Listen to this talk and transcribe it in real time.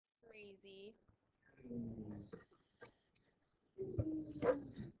Z.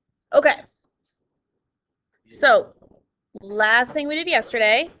 Okay. So, last thing we did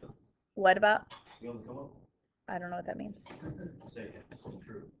yesterday, what about? I don't know what that means. Say it. This is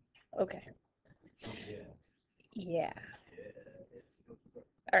true. Okay. Yeah. Yeah.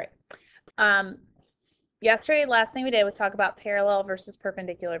 All right. Yesterday, last thing we did was talk about parallel versus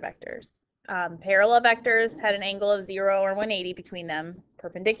perpendicular vectors. Parallel vectors had an angle of 0 or 180 between them.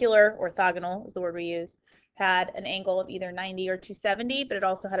 Perpendicular, orthogonal is the word we use, had an angle of either 90 or 270, but it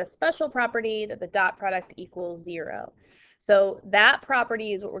also had a special property that the dot product equals 0. So that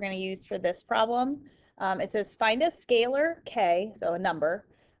property is what we're going to use for this problem. It says find a scalar k, so a number,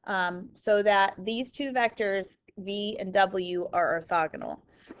 so that these two vectors v and w are orthogonal.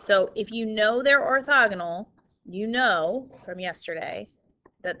 So if you know they're orthogonal, you know from yesterday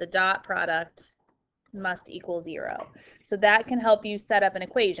that the dot product must equal 0. So that can help you set up an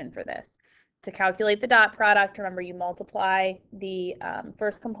equation for this. To calculate the dot product, remember you multiply the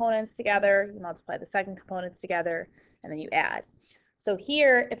first components together, you multiply the second components together, and then you add. So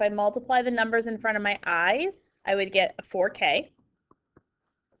here, if I multiply the numbers in front of my i's, I would get a 4k.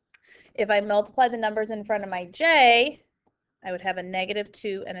 If I multiply the numbers in front of my j, I would have a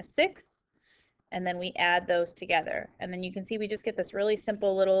 -2 and a 6, and then we add those together. And then you can see we just get this really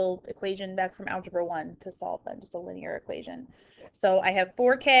simple little equation back from Algebra 1 to solve them, just a linear equation. So I have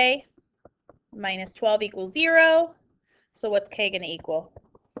 4k minus 12 equals 0. So what's k going to equal?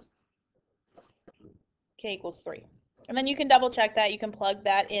 K equals 3. And then you can double check that. You can plug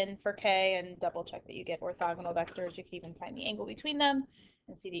that in for k and double check that you get orthogonal vectors. You can even find the angle between them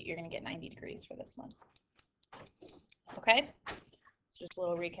and see that you're going to get 90 degrees for this one. Okay? Just a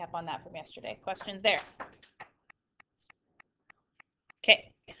little recap on that from yesterday. Questions there?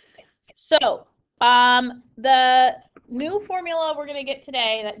 Okay. So the new formula we're going to get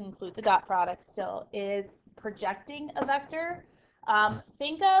today that includes a dot product still is projecting a vector.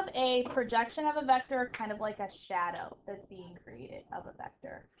 Think of a projection of a vector kind of like a shadow that's being created of a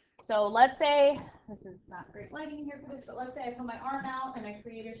vector. So let's say, this is not great lighting here for this, but let's say I put my arm out and I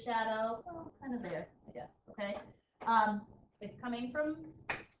create a shadow, well, kind of there, I guess, okay? It's coming from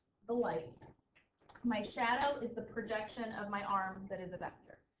the light. My shadow is the projection of my arm that is a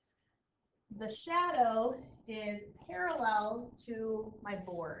vector. The shadow is parallel to my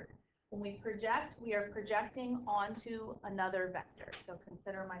board. When we project, we are projecting onto another vector. So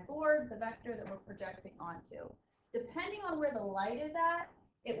consider my board, the vector that we're projecting onto. Depending on where the light is at,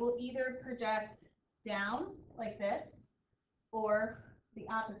 it will either project down like this or the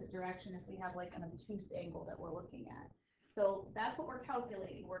opposite direction if we have like an obtuse angle that we're looking at. So that's what we're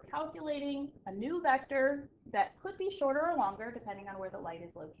calculating. We're calculating a new vector that could be shorter or longer depending on where the light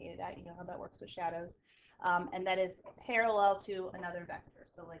is located at. You know how that works with shadows. And that is parallel to another vector,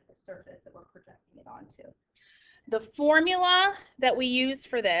 so like the surface that we're projecting it onto. The formula that we use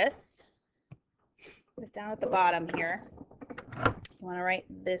for this is down at the bottom here. You want to write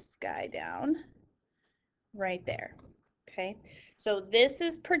this guy down right there. Okay, so this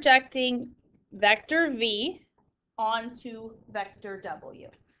is projecting vector v onto vector w,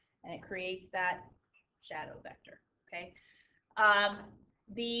 and it creates that shadow vector. Okay,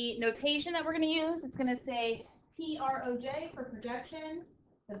 the notation that we're going to use, it's going to say PROJ for projection.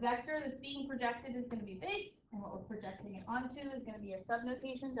 The vector that's being projected is going to be big, and what we're projecting it onto is going to be a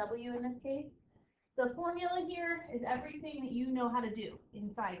subnotation, W in this case. The formula here is everything that you know how to do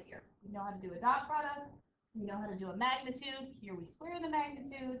inside here. You know how to do a dot product. We know how to do a magnitude. Here we square the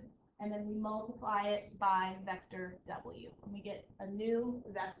magnitude, and then we multiply it by vector W. And we get a new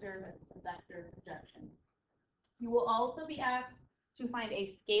vector that's the vector projection. You will also be asked to find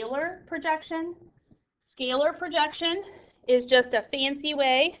a scalar projection. Scalar projection is just a fancy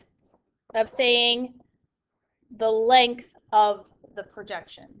way of saying the length of the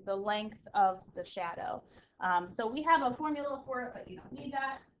projection, the length of the shadow. So we have a formula for it, but you don't need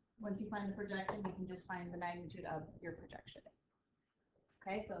that. Once you find the projection, you can just find the magnitude of your projection.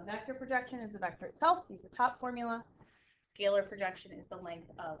 Okay, so vector projection is the vector itself. Use the top formula. Scalar projection is the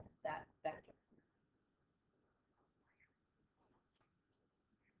length of that vector.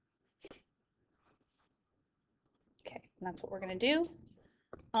 Okay, and that's what we're going to do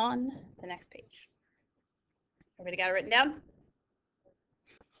on the next page. Everybody got it written down?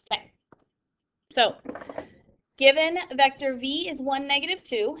 Okay. So, given vector v is 1,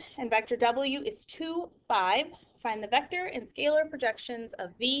 -2, and vector w is 2, 5, find the vector and scalar projections of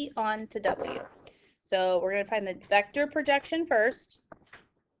v onto w. So we're going to find the vector projection first.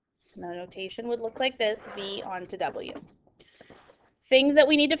 And the notation would look like this, v onto w. Things that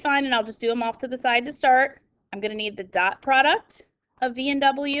we need to find, and I'll just do them off to the side to start. I'm going to need the dot product of v and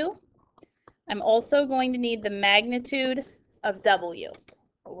w. I'm also going to need the magnitude of W,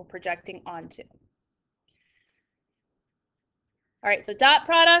 what we're projecting onto. All right, so dot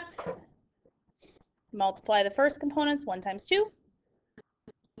product, multiply the first components, 1 times 2.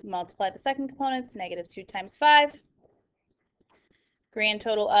 Multiply the second components, -2 times 5. Grand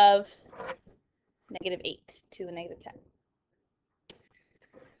total of -8 to a -10.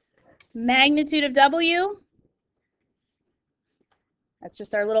 Magnitude of W, that's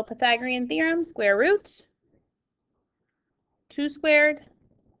just our little Pythagorean theorem, square root, 2 squared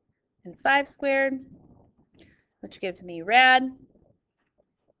and 5 squared, which gives me rad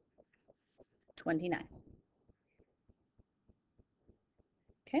 29.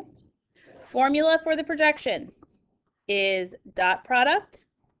 Okay. Formula for the projection is dot product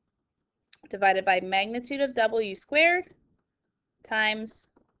divided by magnitude of W squared times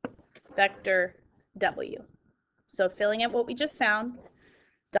vector W. So filling in what we just found,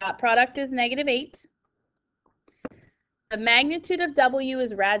 dot product is -8. The magnitude of W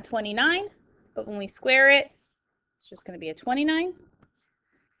is rad 29, but when we square it, it's just going to be a 29.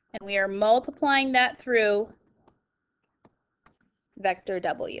 And we are multiplying that through vector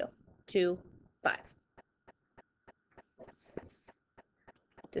W, 2, 5.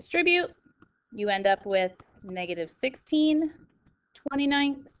 Distribute, you end up with -16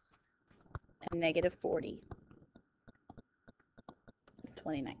 29ths and -40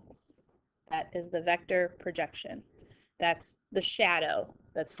 29ths. That is the vector projection. That's the shadow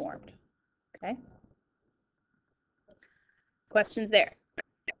that's formed. Okay? Questions there?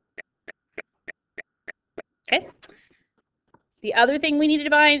 Okay. The other thing we need to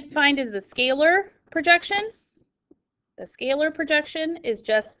find is the scalar projection. The scalar projection is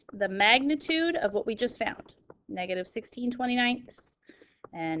just the magnitude of what we just found, -16 29ths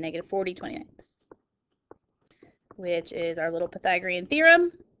and -40 29ths, which is our little Pythagorean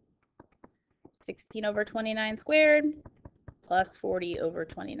theorem, 16 over 29 squared plus 40 over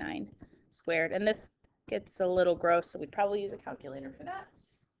 29 squared. And this gets a little gross, so we'd probably use a calculator for that.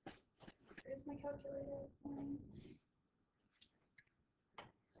 Where's my calculator?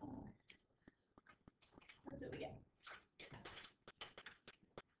 That's what we get.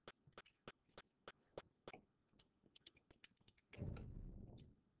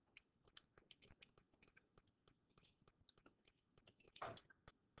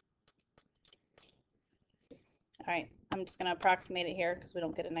 All right, I'm just going to approximate it here because we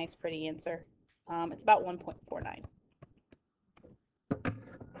don't get a nice pretty answer. It's about 1.49.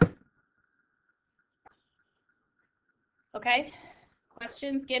 Okay,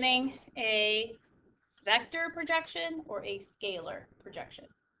 questions getting a vector projection or a scalar projection?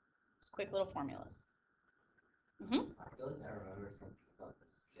 Just quick little formulas. I feel like I remember something about the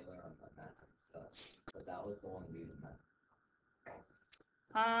scalar on the math and stuff, but that was the one we met.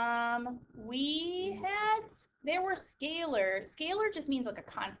 There were scalar. Scalar just means like a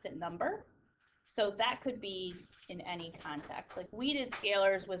constant number. So that could be in any context. Like we did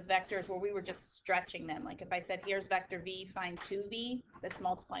scalars with vectors where we were just stretching them. Like if I said, here's vector v, find 2v, that's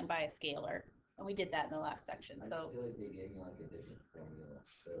multiplying by a scalar. And we did that in the last section. I So feel like they gave me like a different formula,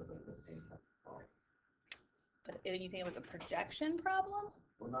 so it was like the same type of problem. But you think it was a projection problem?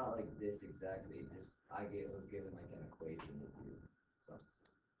 Well, not like this exactly, just was given like an equation to do something.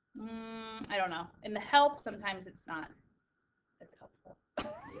 I don't know. In the help, sometimes it's not as helpful. Yeah.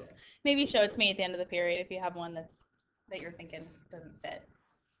 Maybe show it to me at the end of the period if you have one that you're thinking doesn't fit.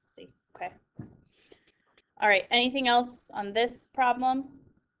 See, okay. All right, anything else on this problem?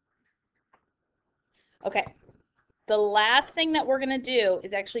 Okay, the last thing that we're gonna do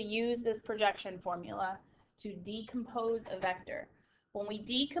is actually use this projection formula to decompose a vector. When we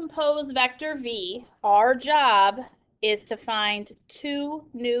decompose vector v, our job is to find 2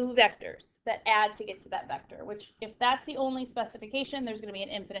 new vectors that add to get to that vector, which if that's the only specification, there's going to be an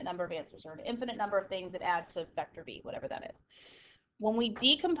infinite number of answers or an infinite number of things that add to vector v, whatever that is. When we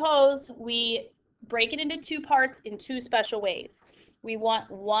decompose, we break it into 2 parts in 2 special ways. We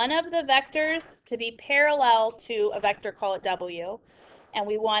want one of the vectors to be parallel to a vector, call it w, and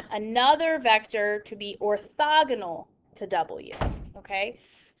we want another vector to be orthogonal to w, okay?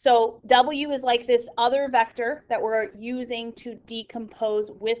 So W is like this other vector that we're using to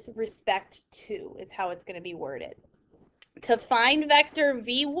decompose with respect to, is how it's going to be worded. To find vector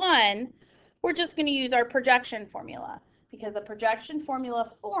V1, we're just going to use our projection formula because the projection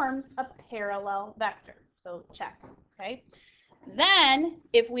formula forms a parallel vector. So check, okay? Then,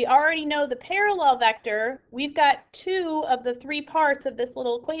 if we already know the parallel vector, we've got 2 of the 3 parts of this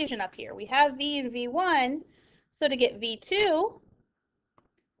little equation up here. We have V and V1, so to get V2,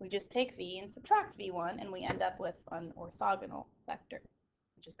 we just take V and subtract V1, and we end up with an orthogonal vector,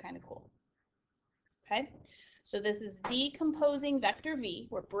 which is kind of cool. Okay, so this is decomposing vector v.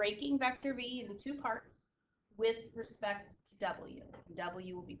 We're breaking vector v into two parts with respect to w.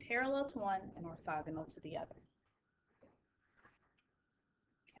 W will be parallel to one and orthogonal to the other.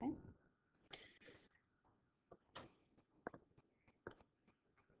 Okay.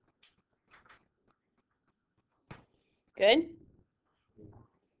 Good?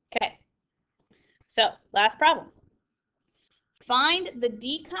 Okay. So, last problem. Find the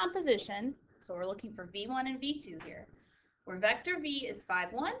decomposition, so we're looking for v1 and v2 here, where vector v is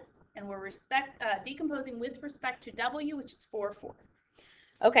 5, 1, and we're decomposing with respect to w, which is 4, 4.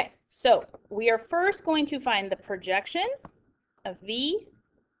 Okay, so we are first going to find the projection of v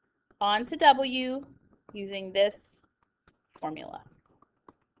onto w using this formula.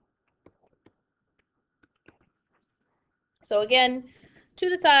 So again, to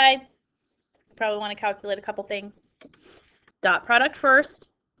the side, you probably want to calculate a couple things. Dot product first.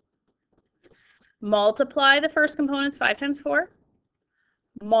 Multiply the first components, 5 times 4.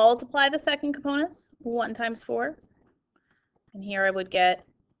 Multiply the second components, 1 times 4. And here I would get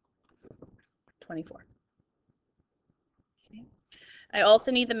 24. Okay. I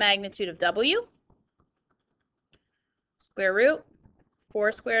also need the magnitude of w. Square root,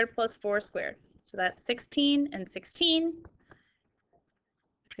 4 squared plus 4 squared. So that's 16 and 16.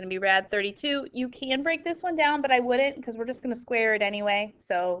 It's going to be rad 32. You can break this one down, but I wouldn't because we're just going to square it anyway.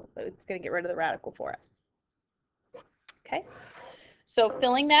 So it's going to get rid of the radical for us. Okay. So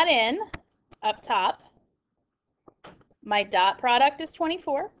filling that in up top, my dot product is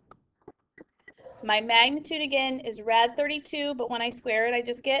 24. My magnitude again is rad 32, but when I square it, I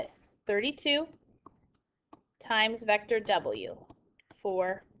just get 32 times vector w,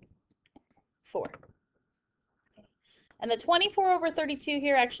 4, 4. And the 24 over 32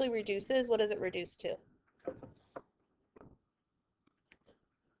 here actually reduces. What does it reduce to?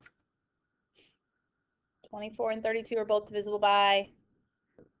 (24) and 32 are both divisible by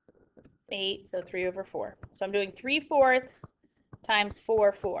 8, so 3 over 4. So I'm doing 3/4 times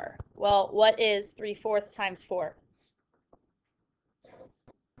 4, 4. Well, what is 3/4 times 4?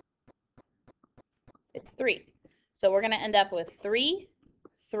 It's 3. So we're going to end up with 3,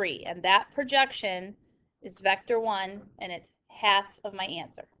 3. And that projection is vector 1, and it's half of my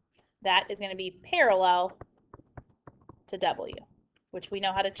answer. That is going to be parallel to w, which we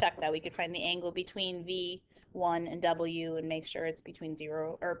know how to check that. We could find the angle between v1 and w and make sure it's between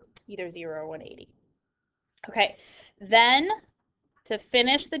 0 or either 0 or 180. Okay, then to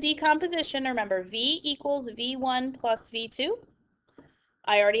finish the decomposition, remember v equals v1 plus v2.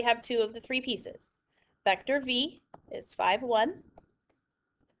 I already have 2 of the 3 pieces. Vector v is 5, 1.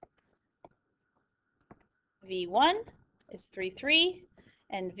 v1 is 3, 3.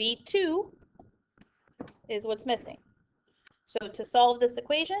 And v2 is what's missing. So to solve this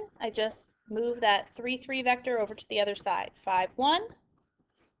equation, I just move that 3, 3 vector over to the other side. 5, 1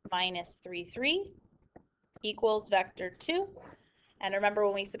 minus 3, 3 equals vector 2. And remember,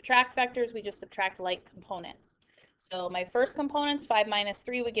 when we subtract vectors, we just subtract like components. So my first components, 5 minus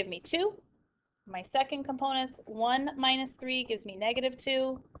 3, would give me 2. My second components, 1 minus 3 gives me negative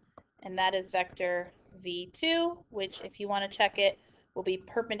 2. And that is vector v2, which, if you want to check it, will be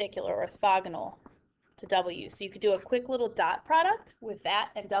perpendicular or orthogonal to w. So you could do a quick little dot product with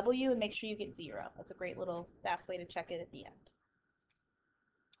that and w and make sure you get 0. That's a great little fast way to check it at the end.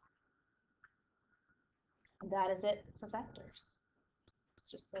 And that is it for vectors.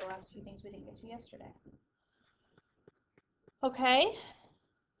 It's just the last few things we didn't get to yesterday. Okay,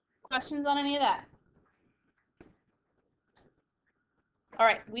 questions on any of that? All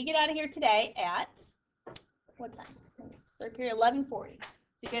right, we get out of here today at what time? Start period 11:40. So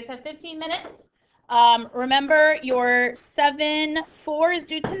you guys have 15 minutes. Remember, your 7-4 is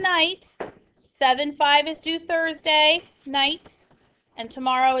due tonight. 7-5 is due Thursday night, and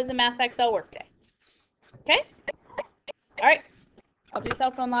tomorrow is a Math Excel workday. Okay? All right. I'll do cell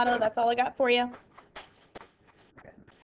phone lotto. That's all I got for you.